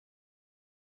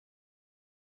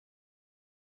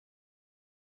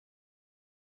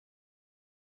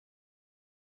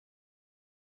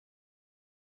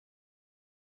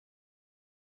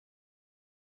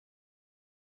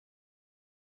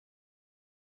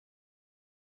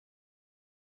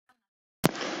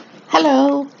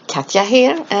Hello, Katja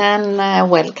here, and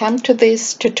welcome to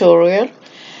this tutorial.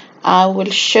 I will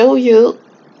show you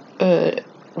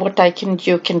what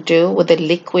you can do with the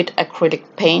liquid acrylic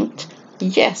paint.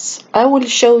 Yes, I will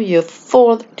show you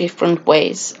 4 different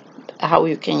ways how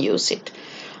you can use it.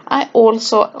 I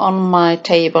also on my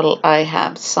table I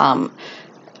have some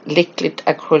liquid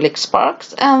acrylic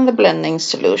sparks and the blending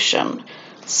solution,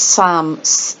 some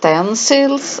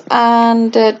stencils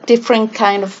and different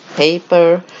kind of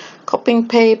paper, copying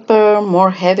paper,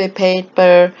 more heavy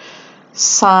paper,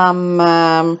 some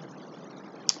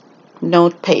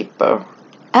note paper,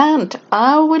 and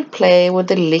I will play with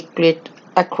the liquid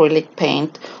acrylic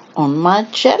paint on my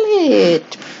Gelli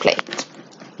plate.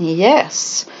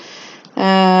 Yes.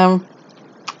 I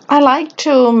like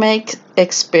to make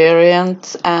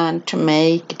experiments and to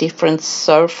make different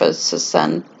surfaces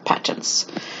and patterns.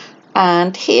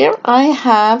 And here I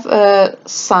have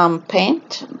some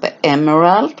paint, the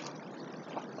emerald,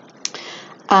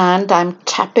 and I'm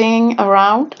tapping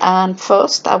around. And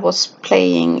first I was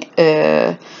playing,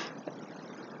 I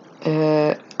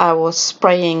was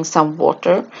spraying some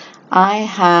water. I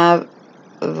have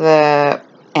the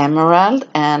emerald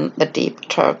and the deep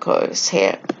turquoise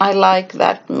here. I like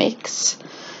that mix.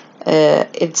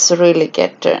 It's really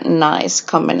get a nice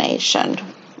combination.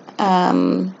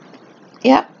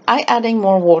 Yeah, I adding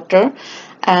more water,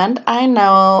 and I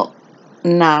know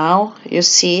now you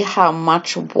see how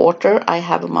much water I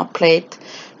have on my plate,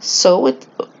 so it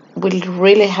will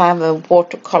really have a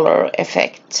watercolor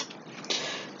effect.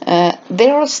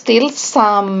 There are still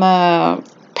some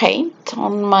paint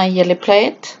on my Gelli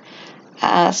plate.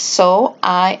 So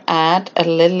I add a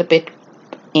little bit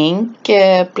ink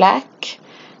black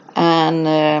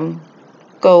and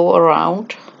go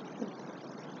around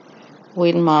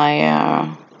with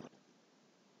my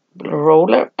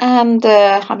roller and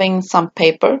having some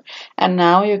paper, and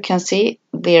now you can see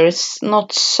there is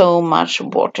not so much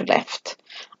water left.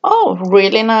 Oh,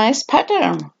 really nice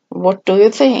pattern. What do you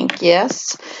think?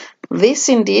 Yes, this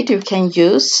indeed you can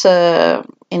use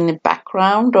in the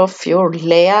background of your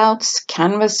layouts,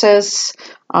 canvases,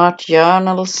 art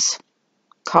journals,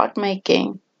 card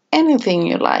making, anything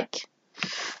you like.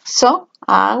 So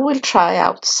I will try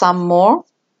out some more.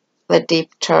 The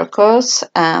deep turquoise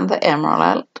and the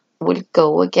emerald will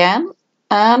go again,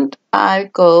 and I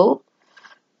go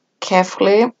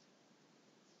carefully,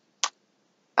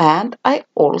 and I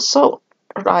also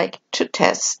like to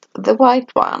test the white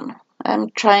one.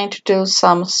 I'm trying to do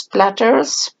some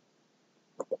splatters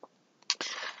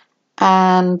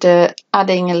and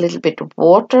adding a little bit of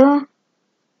water,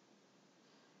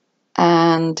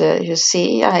 and you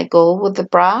see I go with the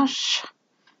brush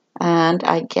and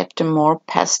I get a more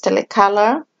pastel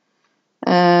color.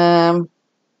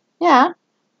 Yeah,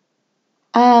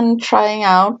 and trying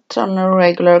out on a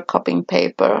regular copying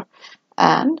paper,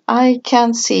 and I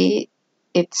can see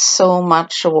it's so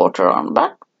much water on,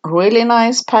 but really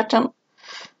nice pattern,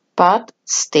 but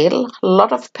still a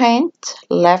lot of paint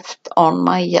left on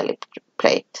my Gelli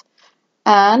plate,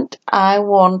 and I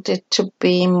want it to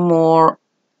be more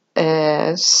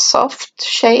soft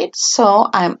shades, so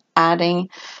I'm adding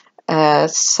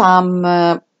some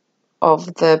of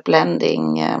the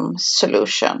blending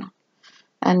solution.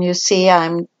 And you see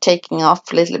I'm taking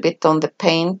off a little bit on the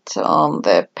paint on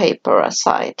the paper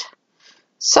side.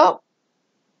 So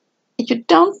you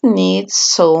don't need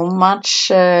so much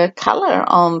color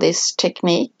on this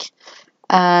technique,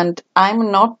 and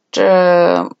I'm not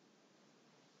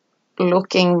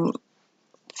looking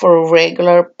for a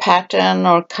regular pattern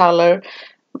or color.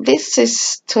 This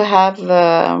is to have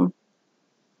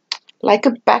like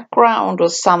a background or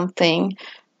something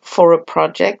for a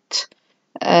project.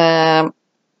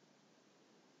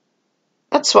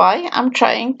 That's why I'm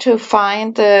trying to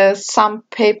find some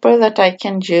paper that I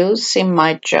can use in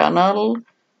my journal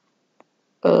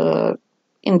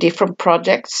in different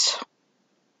projects,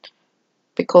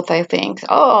 because I think,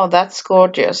 oh, that's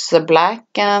gorgeous, the black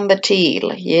and the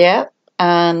teal, yeah,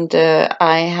 and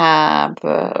I have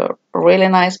a really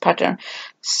nice pattern,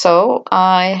 so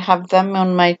I have them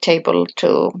on my table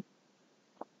too.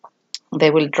 They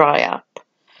will dry up.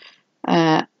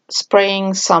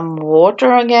 Spraying some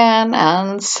water again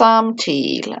and some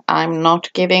teal. I'm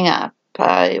not giving up.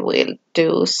 I will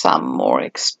do some more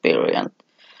experiment.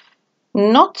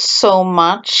 Not so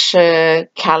much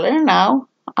color now.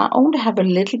 I only have a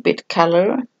little bit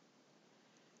color.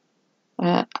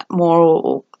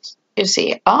 More, you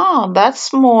see. Ah,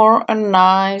 that's more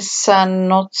nice and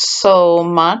not so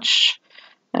much.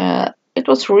 It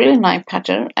was really nice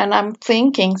pattern, and I'm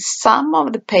thinking some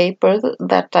of the paper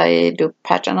that I do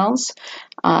pattern on,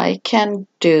 I can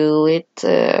do it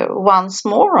once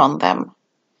more on them.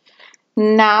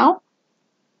 Now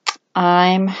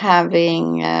I'm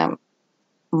having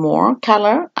more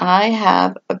color. I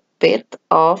have a bit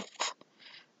of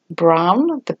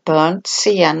brown, the burnt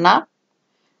sienna,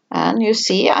 and you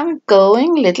see I'm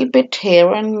going a little bit here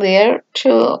and there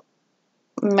to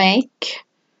make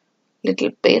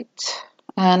little bit,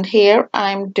 and here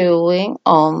I'm doing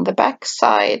on the back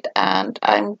side, and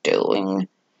I'm doing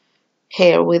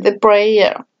here with the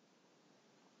brayer,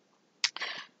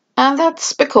 and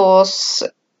that's because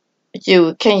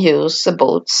you can use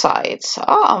both sides.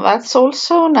 Oh, that's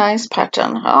also a nice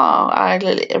pattern. Oh, I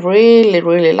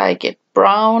really like it.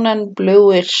 Brown and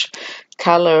bluish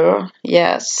color,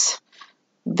 yes,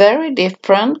 very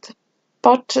different,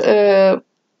 but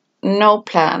no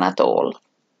plan at all.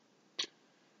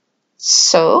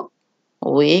 So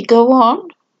we go on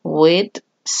with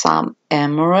some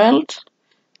emerald,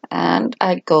 and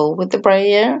I go with the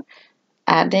brayer,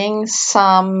 adding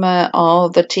some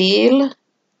of the teal,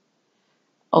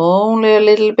 only a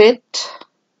little bit,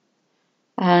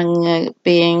 and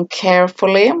being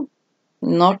carefully,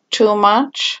 not too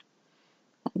much,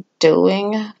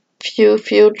 doing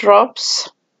few drops.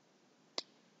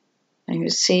 And you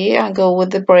see I go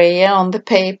with the brayer on the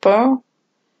paper,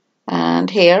 and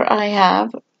here I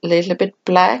have a little bit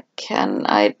black, and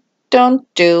I don't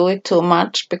do it too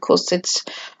much because it's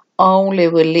only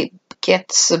will it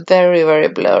gets very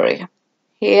blurry.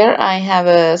 Here I have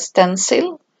a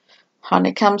stencil,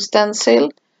 honeycomb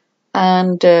stencil,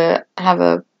 and have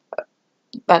a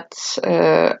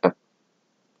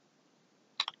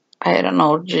I don't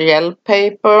know, gel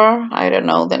paper, I don't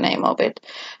know the name of it,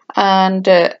 and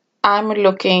I'm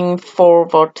looking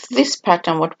forward to this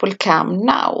pattern what will come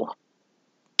now.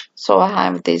 So I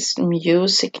have this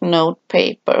music note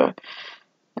paper,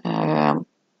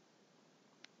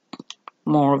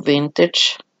 more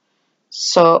vintage,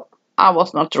 so I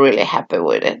was not really happy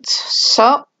with it.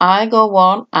 So I go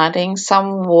on adding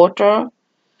some water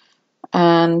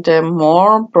and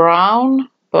more brown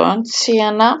burnt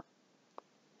sienna,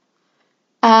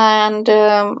 and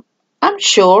I'm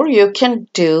sure you can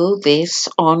do this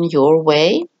on your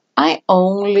way. I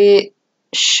only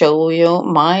show you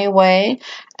my way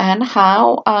and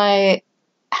how I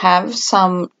have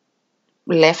some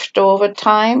leftover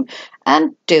time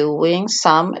and doing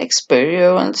some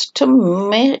experiments to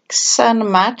mix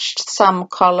and match some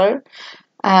color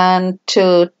and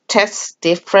to test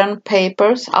different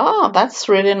papers. Ah, that's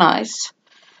really nice.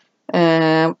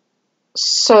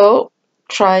 So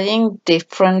trying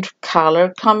different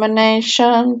color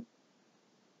combination,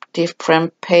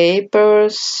 different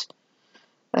papers,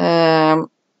 and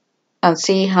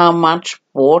see how much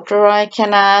water I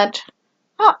can add.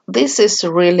 This is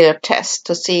really a test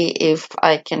to see if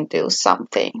I can do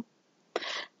something.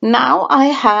 Now I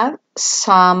have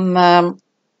some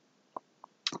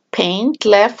paint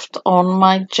left on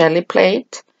my jelly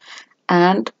plate,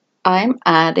 and I'm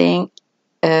adding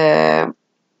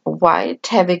white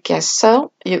heavy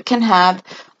gesso. You can have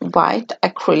white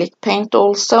acrylic paint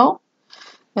also.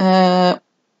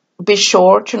 Be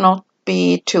sure to not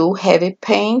be too heavy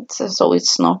paint so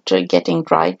it's not getting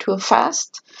dry too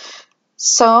fast.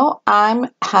 So I'm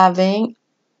having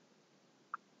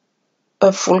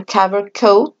a full cover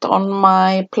coat on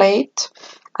my plate.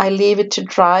 I leave it to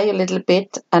dry a little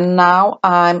bit, and now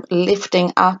I'm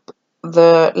lifting up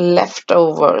the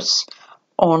leftovers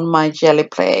on my jelly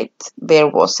plate. There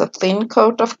was a thin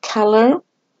coat of color,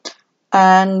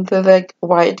 and the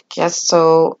white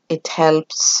gesso, it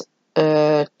helps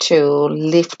to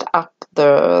lift up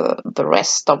the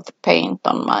rest of the paint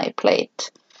on my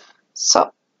plate.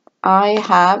 So I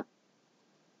have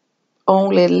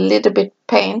only a little bit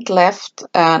paint left,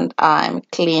 and I'm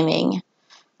cleaning.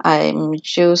 I'm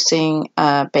using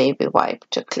a baby wipe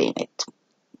to clean it.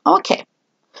 Okay,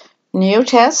 new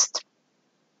test.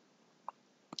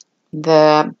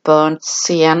 The burnt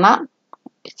sienna.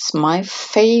 It's my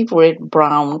favorite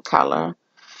brown color.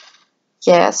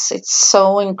 Yes, it's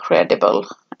so incredible.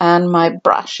 And my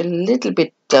brush a little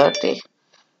bit dirty.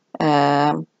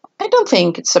 I don't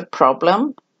think it's a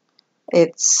problem.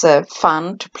 It's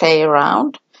fun to play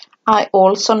around. I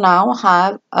also now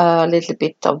have a little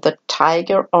bit of the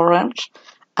tiger orange,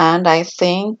 and I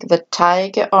think the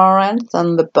tiger orange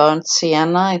and the burnt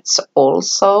sienna, it's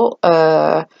also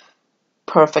a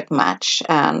perfect match.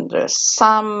 And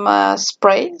some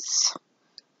sprays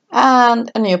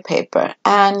and a new paper,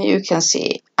 and you can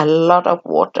see a lot of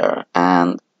water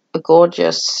and a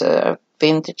gorgeous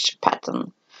vintage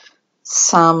pattern.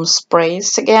 some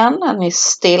sprays again, and it's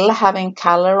still having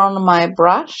color on my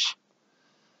brush.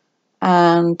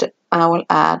 And I will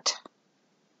add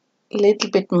a little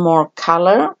bit more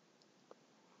color.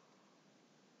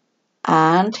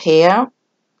 And here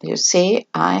you see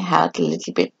I had a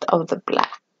little bit of the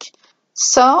black.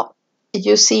 So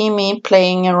you see me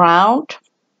playing around,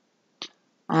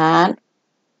 and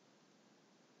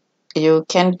you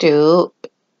can do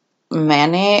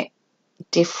many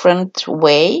different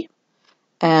way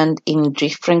and in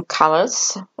different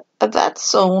colors.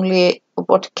 That's only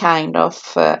what kind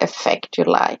of effect you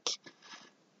like.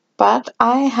 But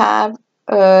I have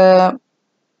a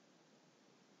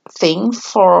thing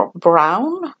for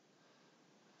brown,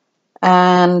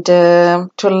 and to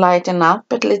lighten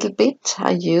up a little bit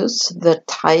I use the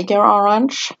tiger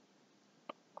orange,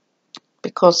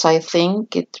 because I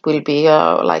think it will be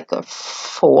like a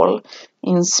fall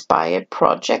inspired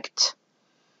project,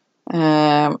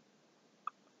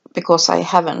 because I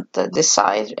haven't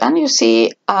decided. And you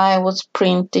see I was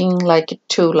printing like a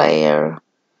 2-layer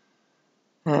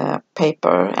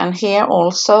paper, and here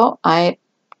also I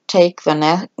take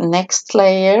the next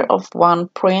layer of one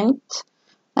print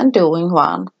and doing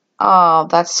one. Oh,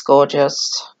 that's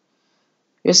gorgeous.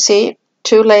 You see,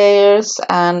 2 layers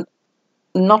and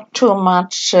not too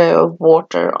much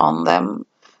water on them,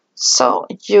 so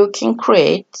you can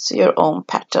create your own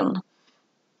pattern.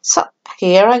 So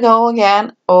here I go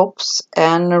again. Oops,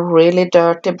 and a really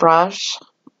dirty brush,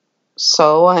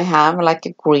 so I have like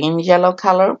a green yellow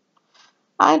color.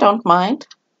 I don't mind.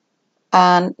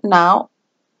 And now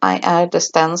I add the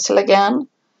stencil again,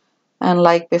 and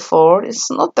like before, it's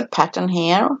not the pattern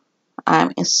here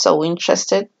I'm so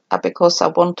interested because I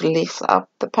want to lift up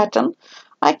the pattern.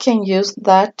 I can use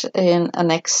that in a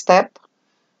next step.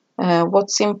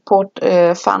 What's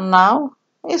fun now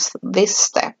is this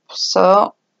step.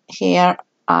 So here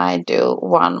I do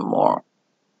one more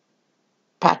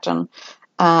pattern,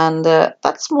 and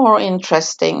that's more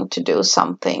interesting to do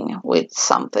something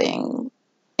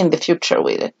in the future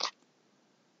with it.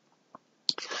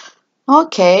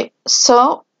 Okay,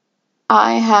 so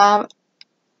I have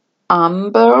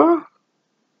amber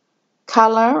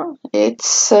color.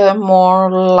 It's a more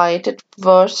lighted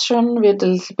version with a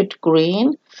little bit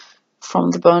green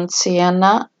from the burnt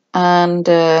sienna, and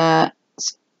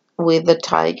with the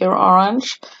tiger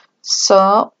orange.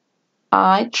 So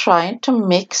I tried to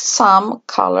mix some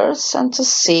colors and to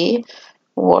see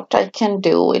what I can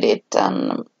do with it,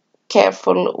 and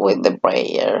careful with the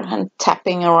brayer and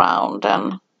tapping around,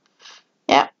 and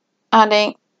yeah,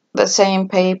 adding the same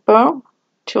paper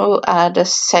to add a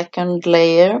second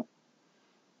layer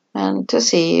and to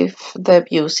see if the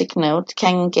music note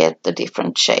can get a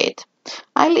different shade.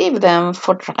 I leave them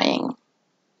for drying.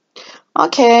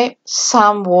 Okay,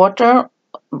 some water,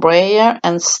 brayer,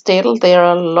 and still there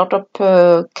are a lot of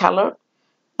color,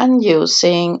 and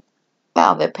using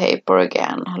the paper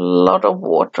again, a lot of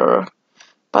water,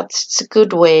 but it's a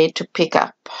good way to pick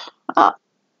up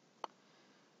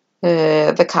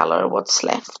the color what's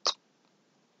left.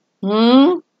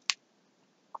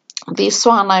 This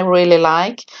one I really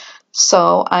like,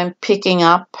 so I'm picking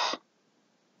up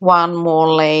one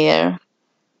more layer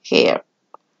here,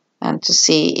 and to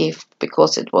see if,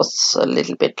 because it was a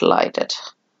little bit lighted.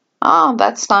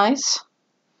 That's nice.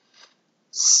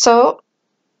 So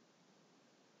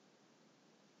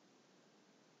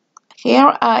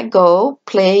here I go,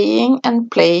 playing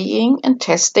and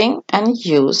testing and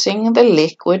using the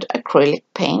liquid acrylic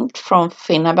paint from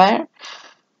Finnabair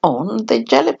on the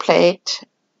Gelli plate.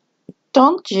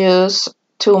 Don't use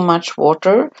too much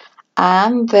water,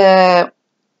 and the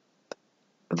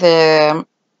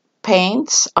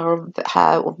paints have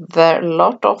a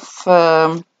lot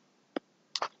of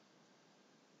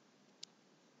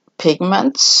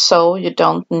pigments, so you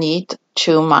don't need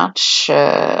too much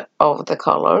of the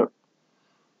color.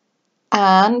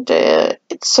 And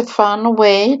it's a fun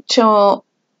way to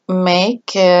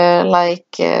make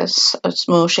like a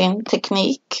smooshing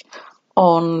technique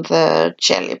on the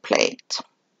Gelli plate.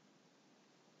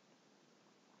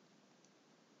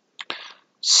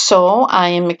 So I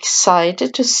am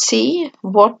excited to see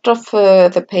what of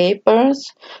the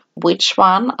papers, which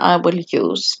one I will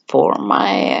use for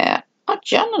my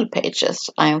journal pages,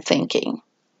 I'm thinking.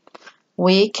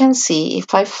 We can see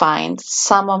if I find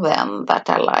some of them that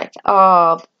I like.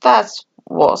 Oh, that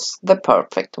was the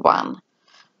perfect one.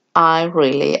 I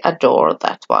really adore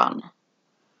that one.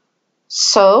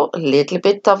 So a little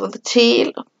bit of the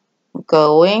teal,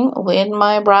 going with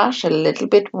my brush, a little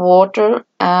bit water,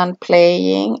 and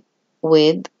playing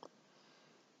with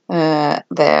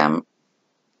the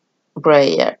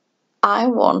brayer. I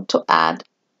want to add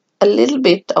a little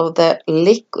bit of the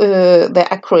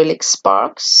acrylic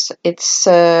sparks. It's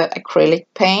acrylic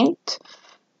paint,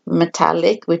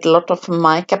 metallic with a lot of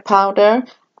mica powder,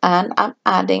 and I'm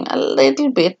adding a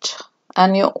little bit,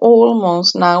 and you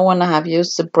almost now when I have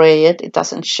used the braid it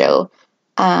doesn't show,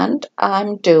 and I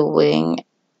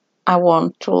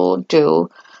want to do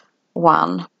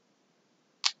one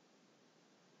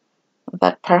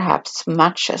that perhaps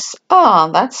matches. Oh,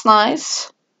 that's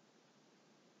nice.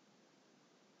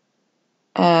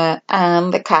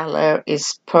 And the color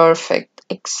is perfect,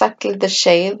 exactly the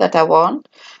shade that I want.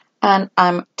 And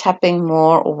I'm tapping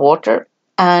more water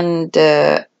and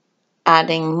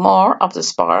adding more of the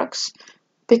sparks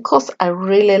because I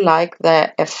really like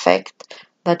the effect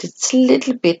that it's a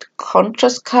little bit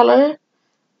contrast color,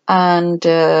 and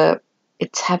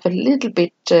it have a little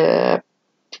bit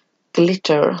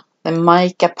glitter. The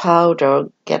mica powder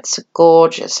gets a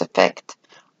gorgeous effect.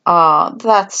 Ah,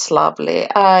 that's lovely.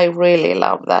 I really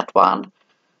love that one.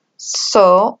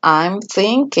 So I'm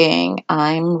thinking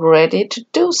I'm ready to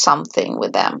do something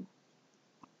with them.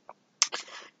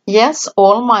 Yes,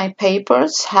 all my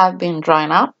papers have been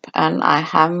dried up, and I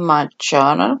have my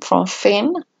journal from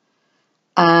Finn,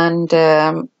 and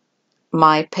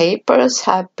my papers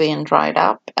have been dried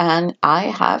up, and I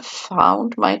have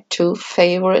found my two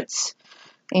favorites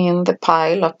in the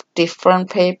pile of different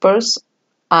papers.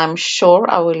 I'm sure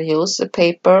I will use the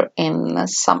paper in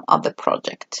some other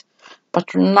project.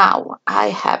 But now I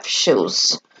have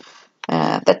choose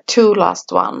the two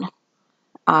last one.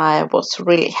 I was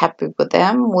really happy with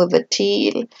them, with the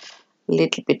teal,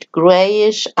 little bit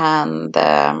grayish, and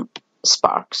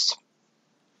sparks.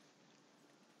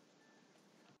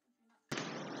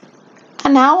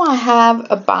 And now I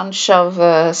have a bunch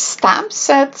of stamp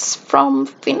sets from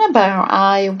Finnabair.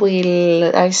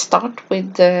 I start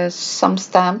with some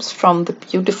stamps from the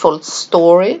Beautiful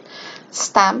Story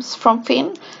stamps from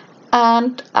Finn,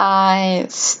 and I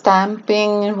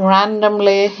stamping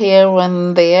randomly here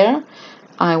and there.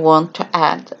 I want to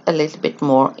add a little bit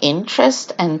more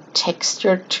interest and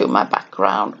texture to my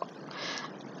background.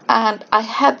 And I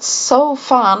had so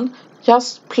fun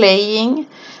just playing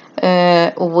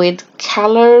with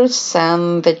colors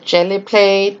and the Gelli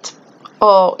plate.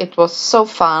 Oh, it was so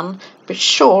fun. Be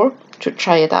sure to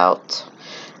try it out.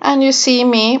 And you see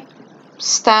me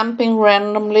stamping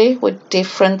randomly with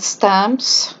different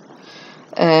stamps.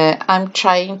 I'm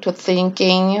trying to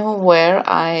thinking where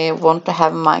I want to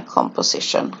have my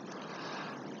composition.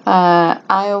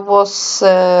 I was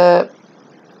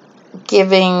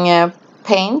giving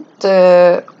paint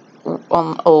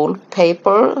on old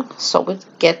paper, so it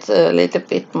gets a little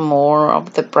bit more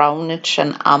of the brownish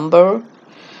and umber.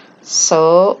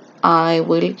 So I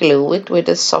will glue it with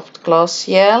a soft gloss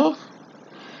gel,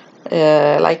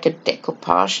 like a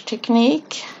decoupage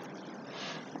technique.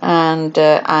 And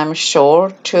I'm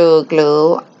sure to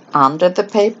glue under the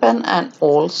paper and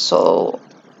also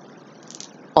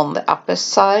on the upper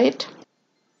side,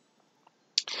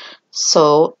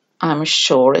 so I'm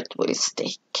sure it will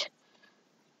stick.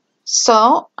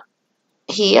 So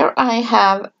here I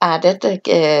have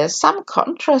added some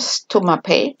contrast to my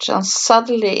page, and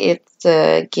suddenly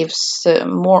it gives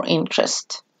more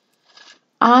interest.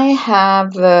 I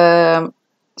have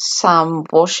some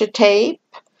washi tape.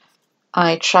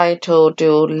 I try to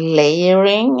do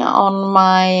layering on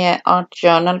my art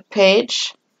journal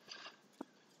page,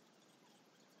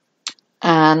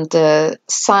 and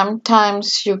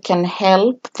sometimes you can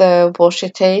help the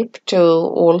washi tape to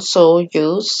also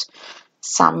use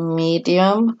some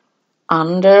medium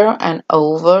under and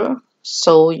over,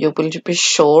 so you will be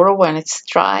sure when it's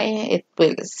dry it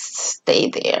will stay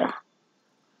there.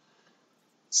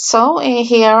 So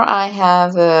here I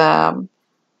have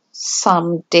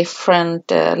some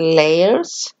different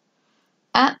layers,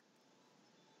 and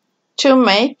to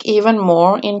make even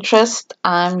more interest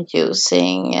I'm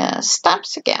using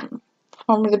stamps again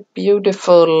from the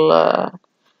Beautiful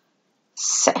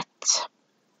set.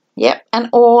 Yep, and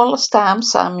all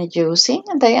stamps I'm using,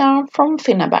 they are from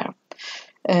Finnabair.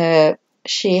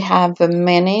 She have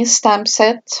many stamp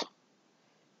sets,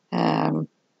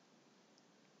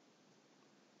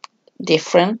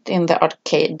 different in the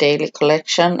Arcade Daily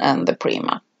Collection and the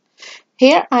Prima.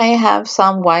 Here I have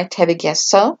some white heavy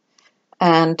gesso,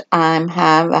 and I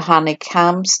have a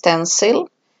honeycomb stencil,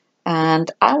 and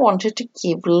I wanted to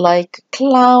give like a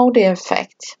cloudy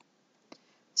effect.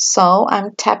 So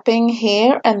I'm tapping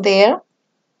here and there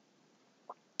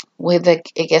with the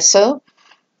gesso,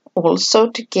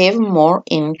 also to give more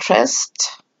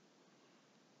interest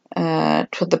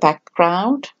to the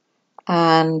background,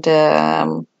 and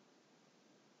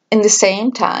in the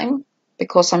same time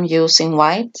because I'm using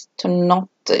white to not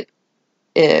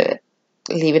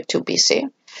leave it too busy.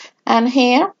 And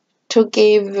here, to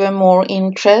give more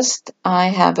interest, I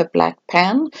have a black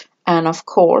pen, and of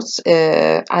course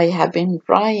I have been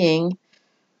drying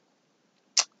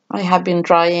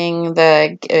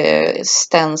the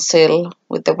stencil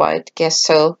with the white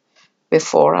gesso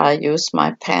before I use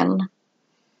my pen.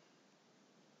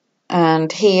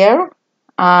 And here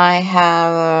I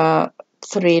have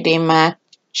 3D matte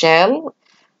gel.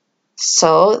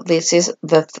 So this is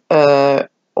the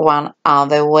one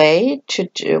other way to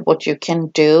do what you can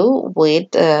do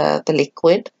with the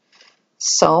liquid.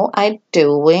 So I'm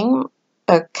doing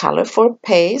a colorful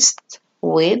paste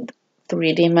with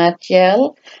 3D matte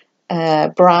gel,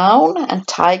 brown and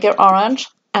tiger orange,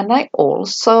 and I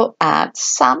also add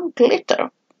some glitter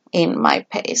in my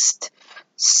paste.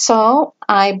 So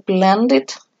I blend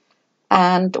it,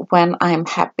 and when I'm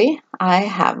happy, I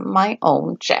have my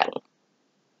own gel.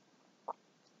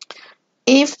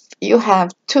 If you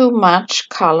have too much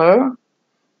color,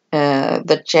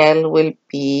 the gel will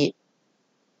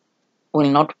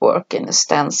not work in the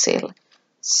stencil.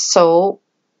 So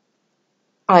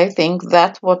I think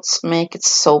that's what makes it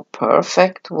so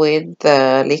perfect with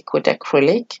the liquid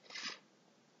acrylic,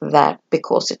 that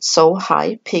because it's so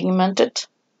high pigmented,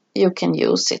 you can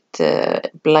use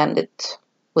it, blend it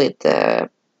with the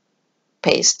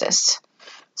pastes.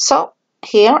 So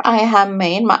here I have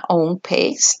made my own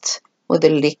paste with the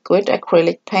liquid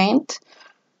acrylic paint.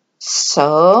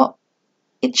 So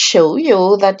it shows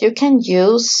you that you can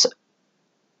use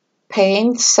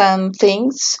paints and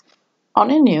things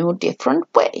on a new different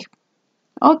way.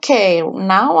 Okay,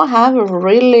 now I have a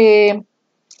really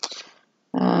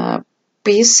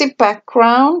busy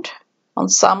background on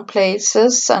some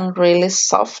places and really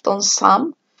soft on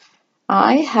some.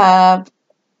 I have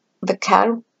the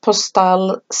card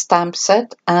postal stamp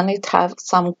set, and it has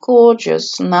some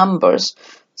gorgeous numbers.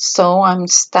 So I'm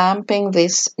stamping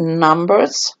these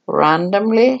numbers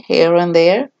randomly here and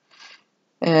there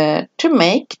to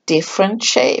make different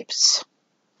shapes.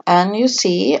 And you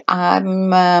see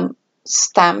I'm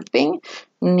stamping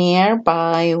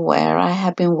nearby where I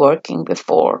have been working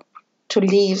before to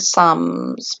leave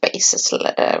some spaces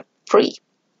free.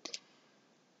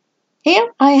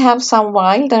 Here I have some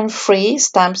wild and free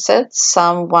stamp sets,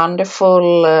 some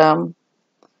wonderful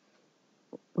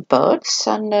birds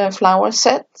and flower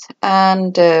set,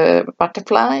 and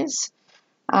butterflies.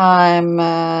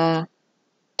 I'm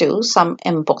do some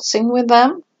embossing with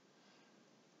them.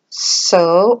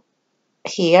 So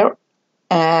here,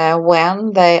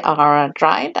 when they are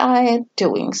dried, I'm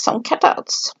doing some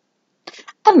cutouts.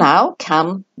 And now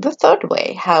come the third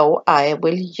way, how I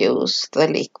will use the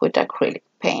liquid acrylic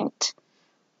paint.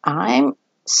 I'm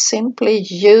simply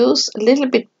use a little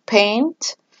bit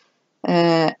paint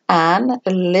and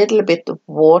a little bit of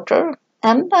water,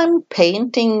 and I'm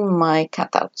painting my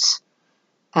cutouts.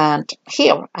 And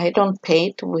here I don't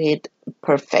paint with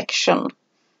perfection,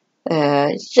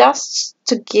 just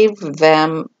to give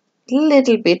them a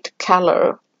little bit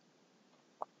color.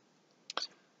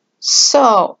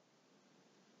 So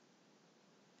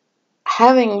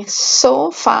having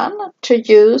so fun to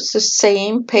use the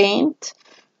same paint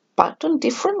but on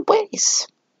different ways.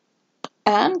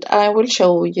 And I will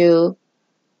show you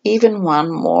even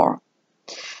one more.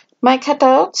 My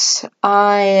cutouts,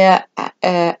 I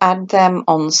add them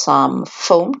on some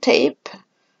foam tape,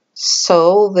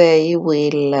 so they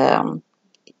will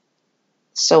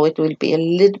so it will be a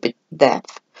little bit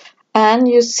depth. And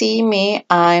you see me,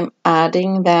 I'm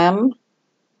adding them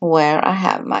where I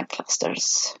have my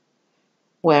clusters,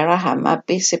 where I have my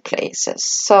busy places.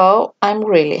 So I'm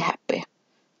really happy.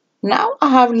 Now I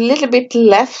have a little bit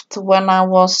left when I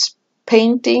was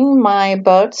painting my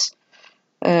birds.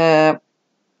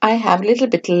 I have a little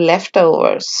bit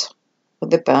leftovers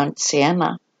with the burnt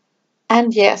sienna.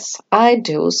 And yes, I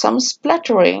do some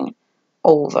splattering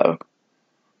over.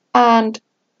 And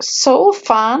so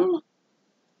fun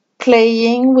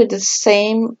playing with the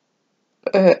same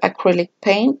acrylic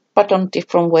paint but on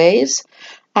different ways.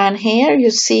 And here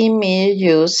you see me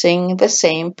using the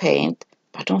same paint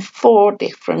but on 4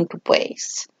 different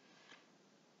ways.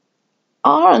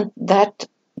 Aren't that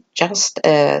just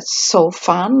so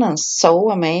fun and so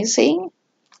amazing?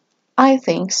 I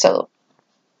think so.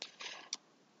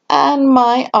 And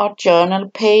my art journal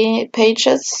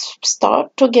pages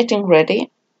start to getting ready.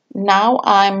 Now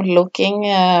I'm looking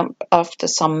after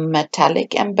some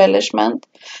metallic embellishment,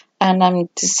 and I'm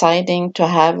deciding to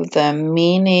have the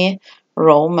mini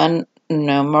Roman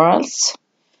numerals.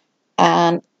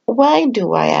 And why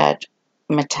do I add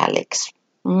metallics?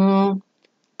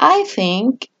 I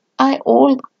think I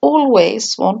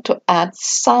always want to add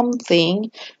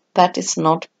something that is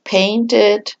not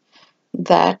painted,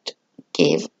 that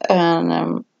give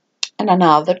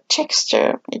another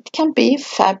texture. It can be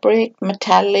fabric,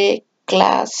 metallic,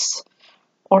 glass,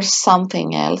 or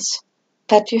something else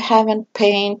that you haven't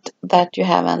painted, that you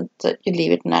haven't, you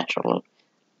leave it natural.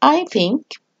 I think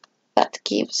that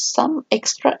gives some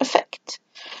extra effect.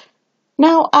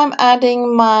 Now I'm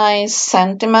adding my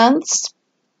sentiments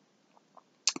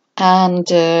and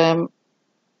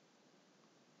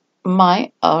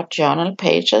my art journal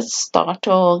pages start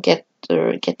to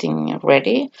getting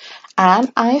ready,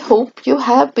 and I hope you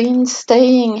have been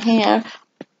staying here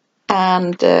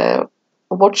and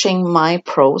watching my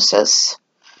process.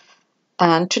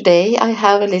 And today I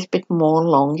have a little bit more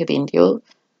longer video,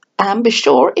 and be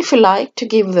sure, if you like, to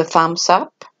give the thumbs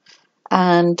up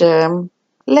and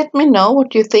let me know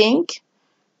what you think.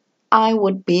 I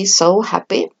would be so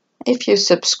happy if you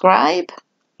subscribe,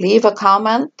 leave a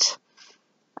comment,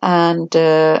 and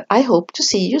I hope to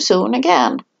see you soon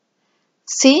again.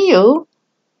 See you,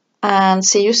 and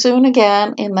see you soon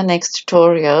again in the next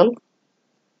tutorial.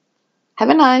 Have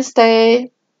a nice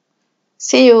day.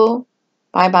 See you.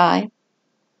 Bye bye.